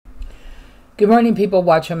Good morning, people.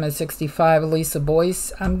 Watch him at 65, Lisa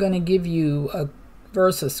Boyce. I'm going to give you a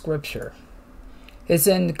verse of scripture. It's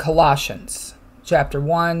in Colossians chapter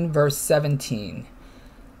 1, verse 17.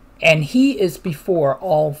 And he is before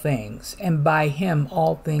all things, and by him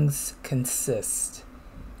all things consist.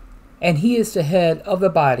 And he is the head of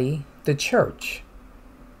the body, the church,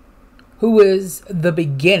 who is the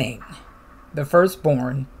beginning, the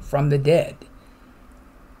firstborn from the dead,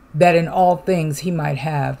 that in all things he might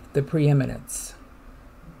have the preeminence.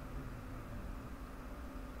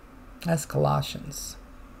 That's Colossians.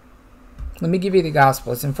 Let me give you the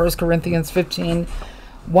gospel. It's in 1 Corinthians 15,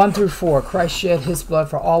 1 through 4. Christ shed his blood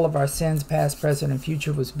for all of our sins, past, present, and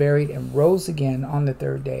future, was buried, and rose again on the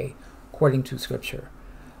third day, according to Scripture.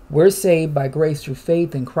 We're saved by grace through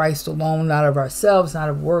faith in Christ alone, not of ourselves, not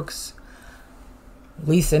of works,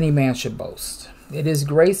 lest any man should boast. It is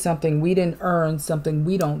grace, something we didn't earn, something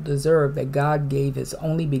we don't deserve, that God gave his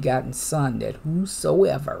only begotten Son, that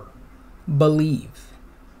whosoever believe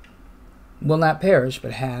will not perish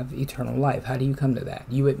but have eternal life. How do you come to that?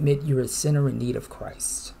 You admit you're a sinner in need of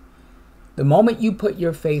Christ. The moment you put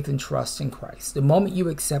your faith and trust in Christ, the moment you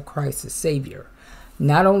accept Christ as Savior,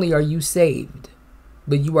 not only are you saved,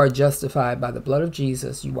 but you are justified by the blood of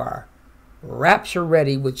Jesus. You are rapture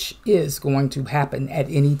ready, which is going to happen at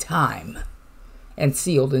any time, and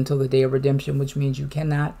sealed until the day of redemption, which means you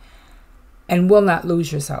cannot and will not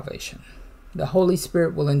lose your salvation. The Holy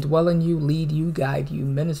Spirit will indwell in you, lead you, guide you,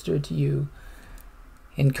 minister to you,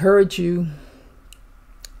 encourage you,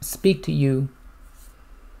 speak to you,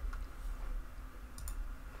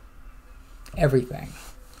 everything.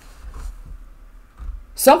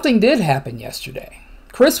 Something did happen yesterday.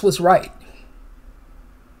 Chris was right.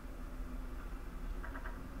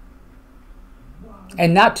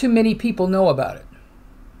 And not too many people know about it.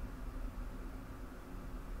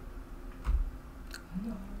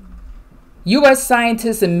 U.S.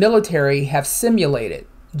 scientists and military have simulated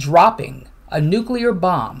dropping a nuclear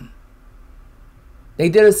bomb. They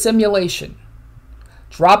did a simulation,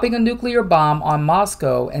 dropping a nuclear bomb on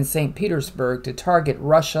Moscow and St. Petersburg to target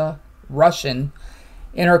Russian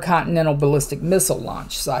intercontinental ballistic missile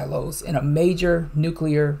launch silos in a major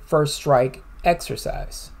nuclear first strike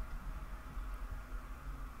exercise.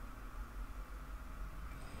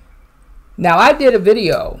 Now, I did a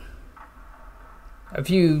video a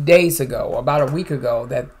few days ago, about a week ago,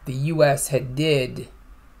 that the U.S. had did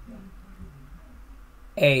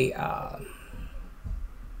a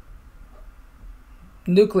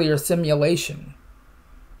nuclear simulation.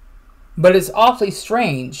 But it's awfully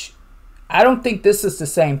strange. I don't think this is the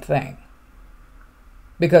same thing,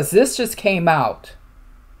 because this just came out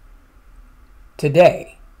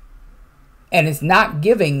today. And it's not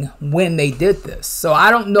giving when they did this. So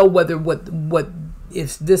I don't know whether what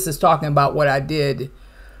if this is talking about what I did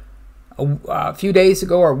a few days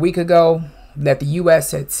ago or a week ago, that the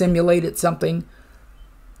U.S. had simulated something,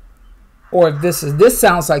 or if this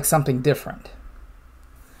sounds like something different.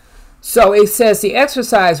 So it says the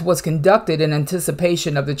exercise was conducted in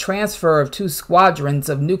anticipation of the transfer of 2 squadrons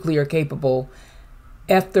of nuclear-capable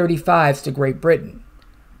F-35s to Great Britain.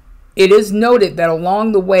 It is noted that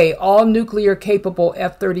along the way, all nuclear-capable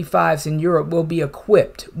F-35s in Europe will be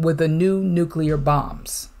equipped with the new nuclear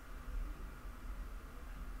bombs.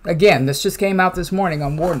 Again, this just came out this morning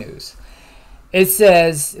on War News. It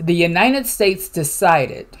says the United States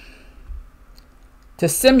decided to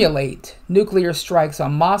simulate nuclear strikes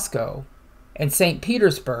on Moscow and St.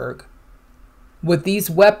 Petersburg with these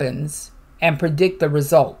weapons and predict the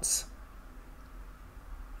results.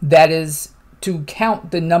 That is, to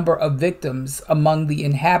count the number of victims among the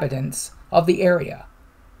inhabitants of the area.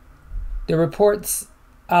 The reports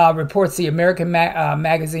the American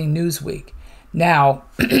magazine Newsweek. Now,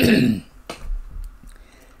 it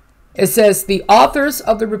says the authors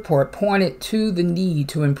of the report pointed to the need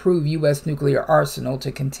to improve U.S. nuclear arsenal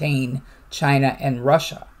to contain China and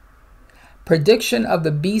Russia. Prediction of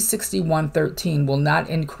the B-6113 will not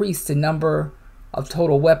increase the number of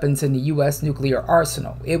total weapons in the U.S. nuclear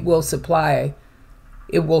arsenal. It will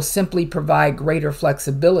simply provide greater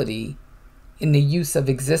flexibility in the use of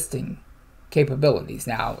existing capabilities.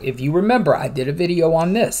 Now, if you remember, I did a video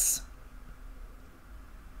on this,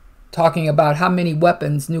 talking about how many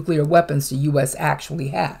weapons, nuclear weapons, the U.S. actually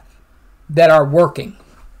have that are working.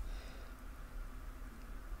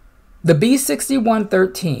 The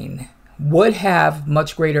B-6113 would have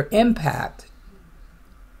much greater impact,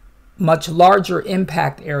 much larger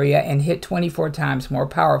impact area, and hit 24 times more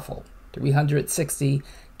powerful, 360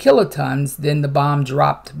 kilotons, than the bomb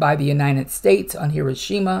dropped by the United States on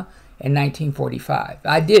Hiroshima in 1945.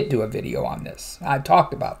 I did do a video on this. I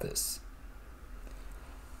talked about this.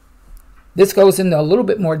 This goes into a little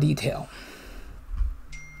bit more detail.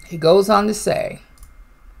 He goes on to say,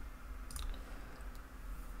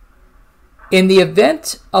 in the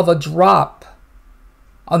event of a drop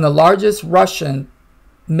on the largest Russian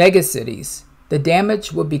megacities, the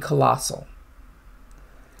damage would be colossal.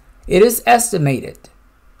 It is estimated,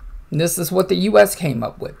 and this is what the U.S. came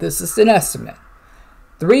up with, this is an estimate,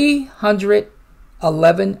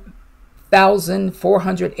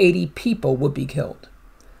 311,480 people would be killed.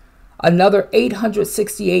 Another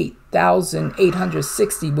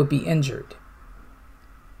 868,860 would be injured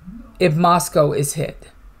if Moscow is hit.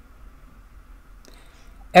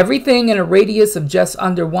 Everything in a radius of just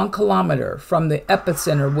under 1 kilometer from the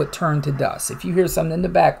epicenter would turn to dust. If you hear something in the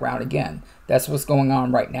background, again, that's what's going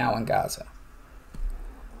on right now in Gaza.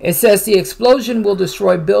 It says the explosion will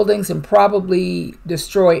destroy buildings and probably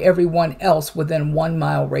destroy everyone else within 1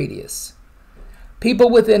 mile radius. People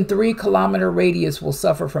within 3 kilometer radius will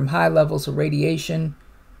suffer from high levels of radiation,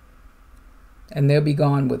 and they'll be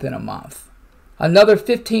gone within a month. Another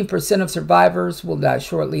 15% of survivors will die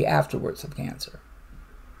shortly afterwards of cancer.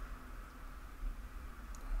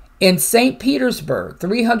 In St. Petersburg,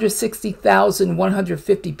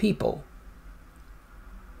 360,150 people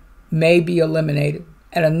may be eliminated,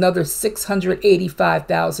 and another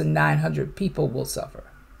 685,900 people will suffer.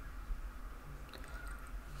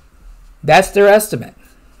 That's their estimate.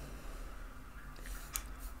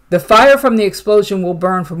 The fire from the explosion will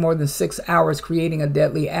burn for more than 6 hours, creating a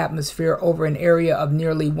deadly atmosphere over an area of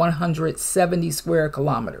nearly 170 square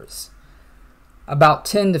kilometers, about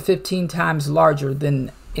 10 to 15 times larger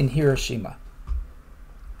than in Hiroshima.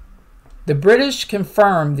 The British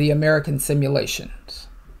confirmed the American simulations.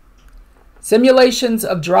 Simulations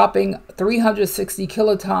of dropping 360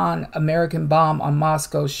 kiloton American bomb on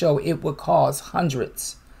Moscow show it would cause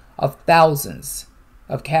hundreds of thousands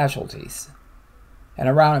of casualties and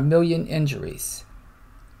around 1 million injuries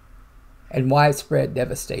and widespread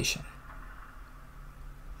devastation.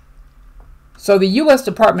 So the U.S.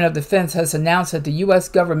 Department of Defense has announced that the U.S.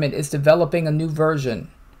 government is developing a new version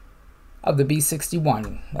of the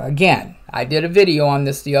B-61. Again, I did a video on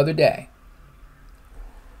this the other day.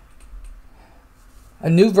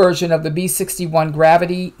 A new version of the B-61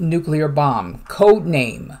 gravity nuclear bomb, code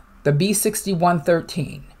name the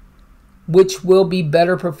B-61-13, which will be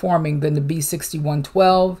better performing than the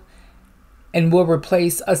B-61-12 and will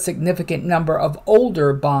replace a significant number of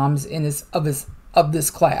older bombs of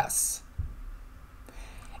this class.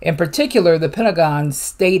 In particular, the Pentagon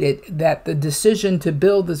stated that the decision to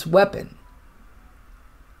build this weapon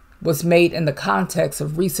was made in the context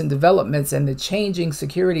of recent developments and the changing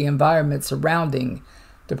security environment surrounding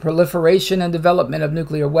the proliferation and development of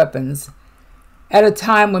nuclear weapons at a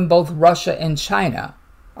time when both Russia and China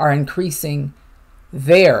are increasing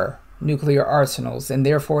their nuclear arsenals, and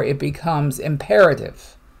therefore it becomes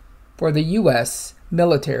imperative for the U.S.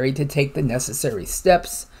 military to take the necessary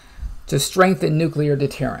steps to strengthen nuclear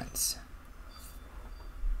deterrence.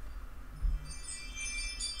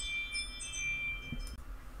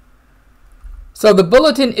 So the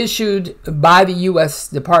bulletin issued by the U.S.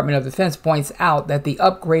 Department of Defense points out that the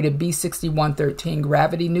upgraded B-61-13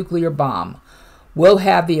 gravity nuclear bomb will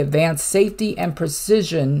have the advanced safety and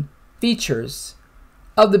precision features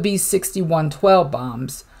of the B-61-12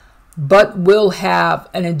 bombs, but will have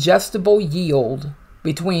an adjustable yield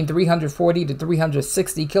between 340 to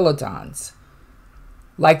 360 kilotons,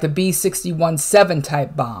 like the B-61-7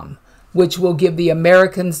 type bomb, which will give the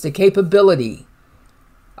Americans the capability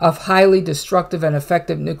of highly destructive and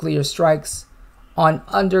effective nuclear strikes on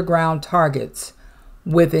underground targets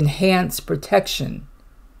with enhanced protection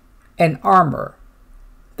and armor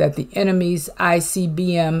that the enemy's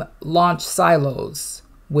ICBM launch silos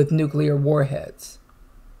with nuclear warheads.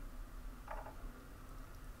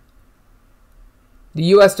 The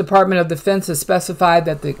U.S. Department of Defense has specified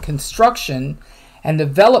that the construction and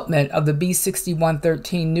development of the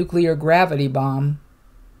B-61-13 nuclear gravity bomb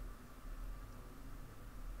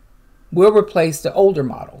will replace the older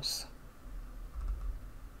models.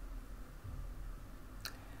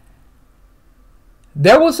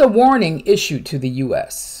 There was a warning issued to the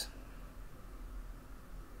U.S.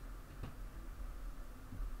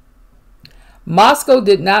 Moscow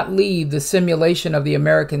did not leave the simulation of the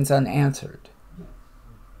Americans unanswered.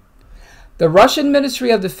 The Russian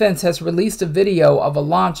Ministry of Defense has released a video of a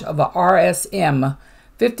launch of a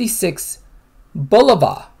RSM-56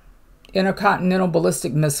 Bulava intercontinental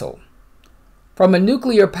ballistic missile from a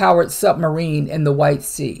nuclear-powered submarine in the White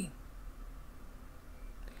Sea.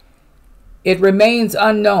 It remains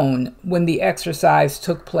unknown when the exercise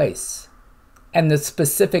took place, and the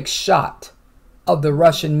specific shot of the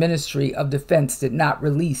Russian Ministry of Defense did not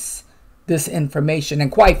release this information.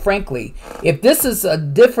 And quite frankly, if this is a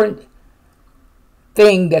different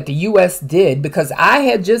thing that the U.S. did, because I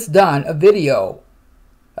had just done a video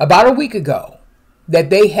about a week ago that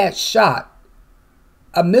they had shot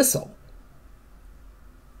a missile,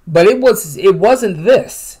 but it wasn't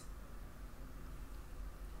this.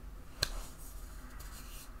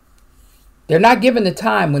 They're not given the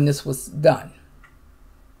time when this was done.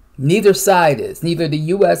 Neither side is, neither the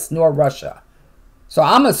U.S. nor Russia. So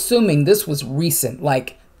I'm assuming this was recent,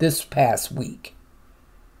 like this past week.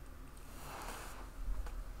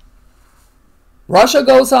 Russia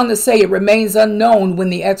goes on to say it remains unknown when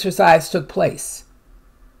the exercise took place.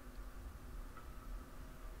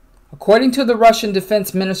 According to the Russian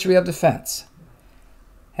Defense Ministry of Defense,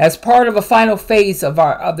 as part of a final phase of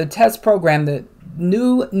the test program, the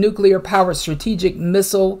new nuclear-powered strategic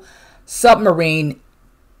missile submarine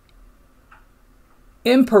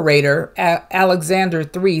Imperator Alexander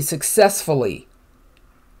III successfully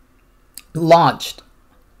launched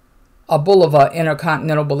a Bulava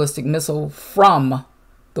intercontinental ballistic missile from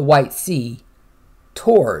the White Sea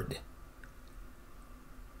toward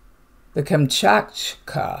the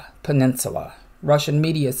Kamchatka Peninsula, Russian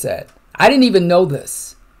media said. I didn't even know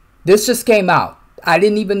this. This just came out. I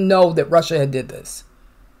didn't even know that Russia had did this.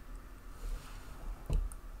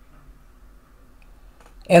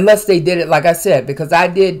 Unless they did it, like I said, because I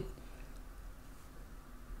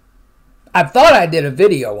thought I did a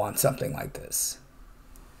video on something like this.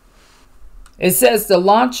 It says the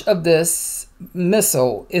launch of this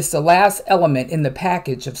missile is the last element in the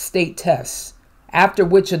package of state tests, after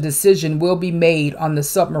which a decision will be made on the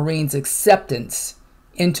submarine's acceptance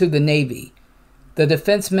into the Navy, the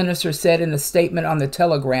defense minister said in a statement on the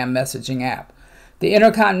Telegram messaging app. The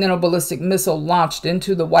intercontinental ballistic missile launched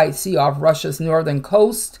into the White Sea off Russia's northern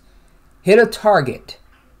coast hit a target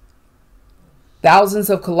thousands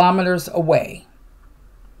of kilometers away.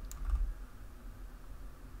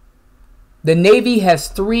 The Navy has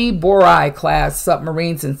 3 Borai-class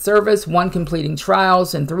submarines in service, 1 completing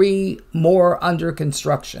trials, and 3 more under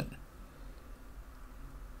construction.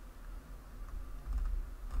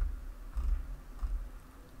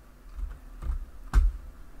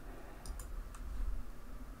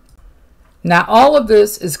 Now, all of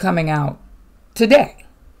this is coming out today.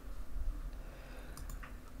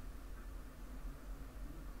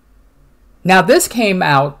 Now, this came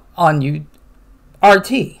out on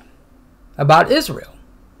RT about Israel.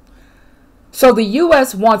 So the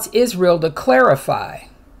U.S. wants Israel to clarify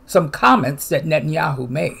some comments that Netanyahu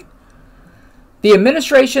made. The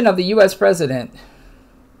administration of the U.S. president,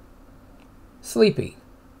 Sleepy,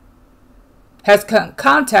 has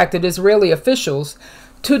contacted Israeli officials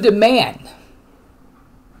to demand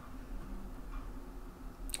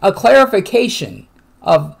a clarification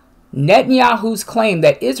of Netanyahu's claim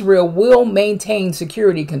that Israel will maintain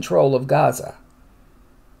security control of Gaza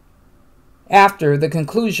after the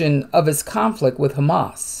conclusion of its conflict with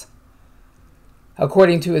Hamas,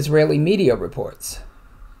 according to Israeli media reports.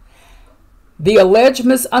 The alleged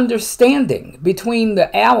misunderstanding between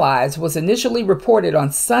the allies was initially reported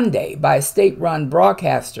on Sunday by a state-run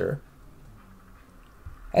broadcaster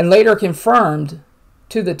and later confirmed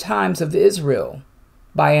to the Times of Israel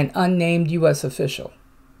by an unnamed U.S. official.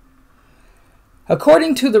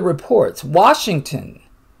 According to the reports, Washington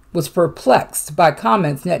was perplexed by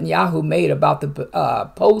comments Netanyahu made about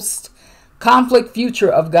the post-conflict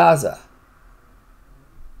future of Gaza.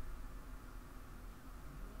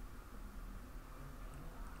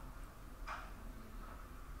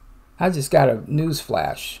 I just got a news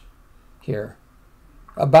flash here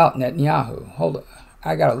about Netanyahu. Hold on.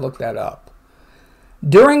 I got to look that up.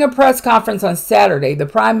 During a press conference on Saturday, the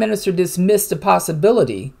Prime Minister dismissed the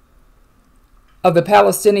possibility of the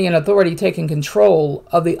Palestinian Authority taking control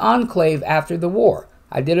of the enclave after the war.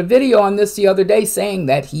 I did a video on this the other day saying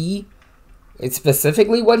that it's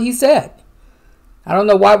specifically what he said. I don't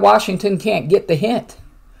know why Washington can't get the hint.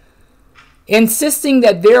 Insisting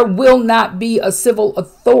that there will not be a civil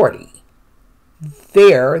authority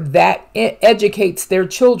there that educates their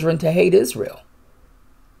children to hate Israel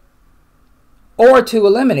or to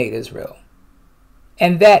eliminate Israel,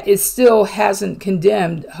 and that it still hasn't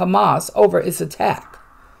condemned Hamas over its attack.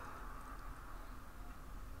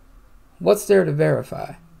 What's there to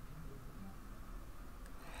verify?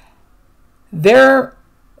 There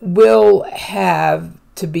will have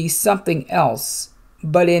to be something else,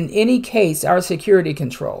 but in any case, our security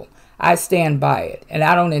control, I stand by it, and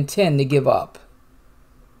I don't intend to give up,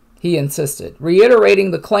 he insisted, reiterating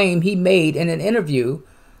the claim he made in an interview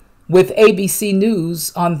with ABC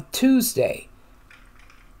News on Tuesday.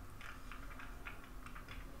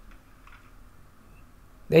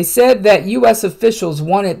 They said that U.S. officials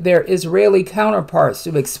wanted their Israeli counterparts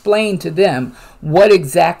to explain to them what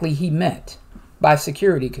exactly he meant by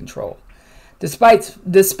security control.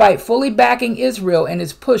 Despite fully backing Israel in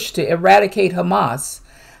its push to eradicate Hamas,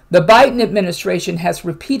 the Biden administration has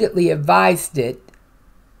repeatedly advised it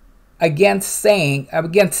against staying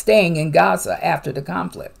in Gaza after the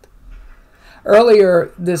conflict.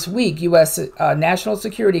 Earlier this week, U.S. National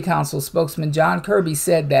Security Council spokesman John Kirby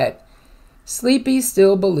said that Sleepy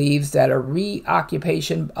still believes that a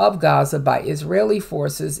reoccupation of Gaza by Israeli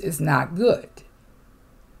forces is not good.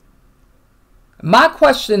 My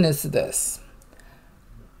question is this.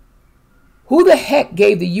 Who the heck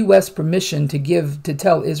gave the U.S. permission to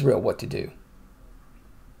tell Israel what to do?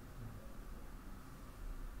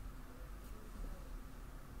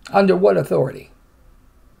 Under what authority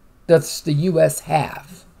does the U.S.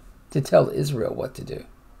 have to tell Israel what to do?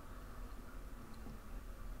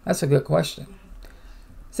 That's a good question. It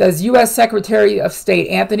says U.S. Secretary of State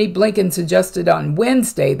Anthony Blinken suggested on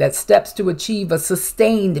Wednesday that steps to achieve a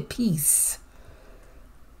sustained peace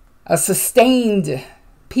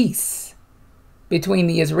between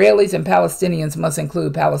the Israelis and Palestinians must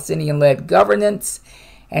include Palestinian-led governance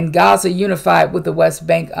and Gaza unified with the West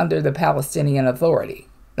Bank under the Palestinian Authority.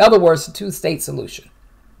 In other words, a two-state solution.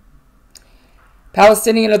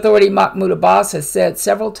 Palestinian Authority Mahmoud Abbas has said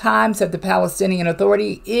several times that the Palestinian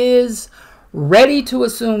Authority is ready to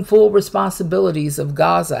assume full responsibilities of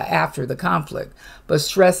Gaza after the conflict, but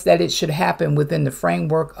stressed that it should happen within the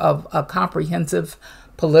framework of a comprehensive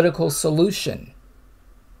political solution,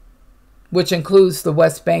 which includes the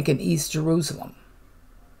West Bank and East Jerusalem.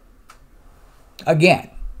 Again,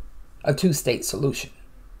 a two-state solution.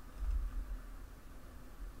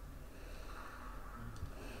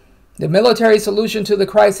 The military solution to the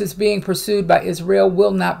crisis being pursued by Israel will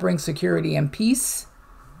not bring security and peace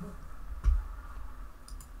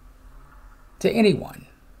to anyone.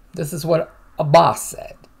 This is what Abbas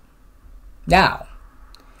said. Now,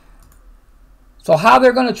 so how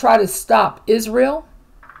they're going to try to stop Israel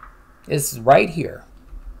is right here.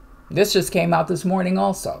 This just came out this morning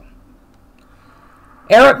also.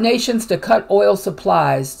 Arab nations to cut oil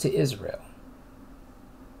supplies to Israel.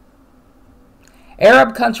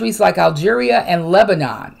 Arab countries like Algeria and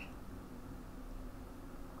Lebanon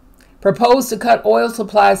proposed to cut oil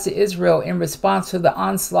supplies to Israel in response to the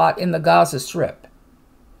onslaught in the Gaza Strip.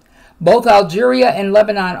 Both Algeria and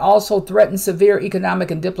Lebanon also threatened severe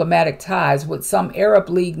economic and diplomatic ties with some Arab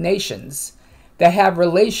League nations that have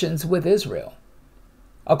relations with Israel,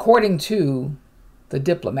 according to the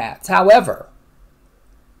diplomats. However,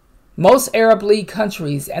 most Arab League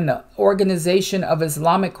countries and the Organization of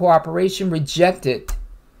Islamic Cooperation rejected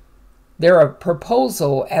their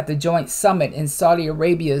proposal at the joint summit in Saudi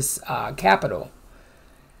Arabia's capital.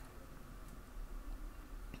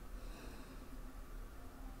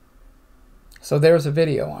 So there's a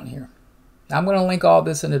video on here. I'm going to link all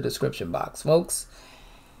this in the description box, folks.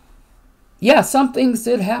 Yeah, some things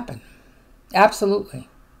did happen. Absolutely.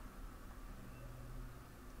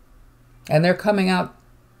 And they're coming out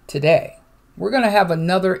today. We're going to have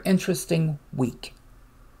another interesting week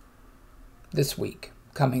this week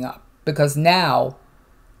coming up, because now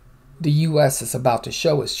the U.S. is about to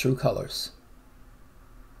show its true colors.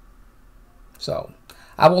 So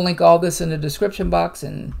I will link all this in the description box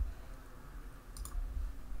and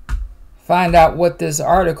find out what this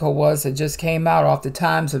article was that just came out off the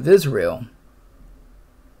Times of Israel.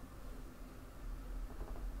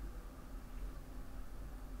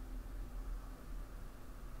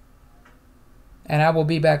 And I will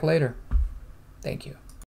be back later. Thank you.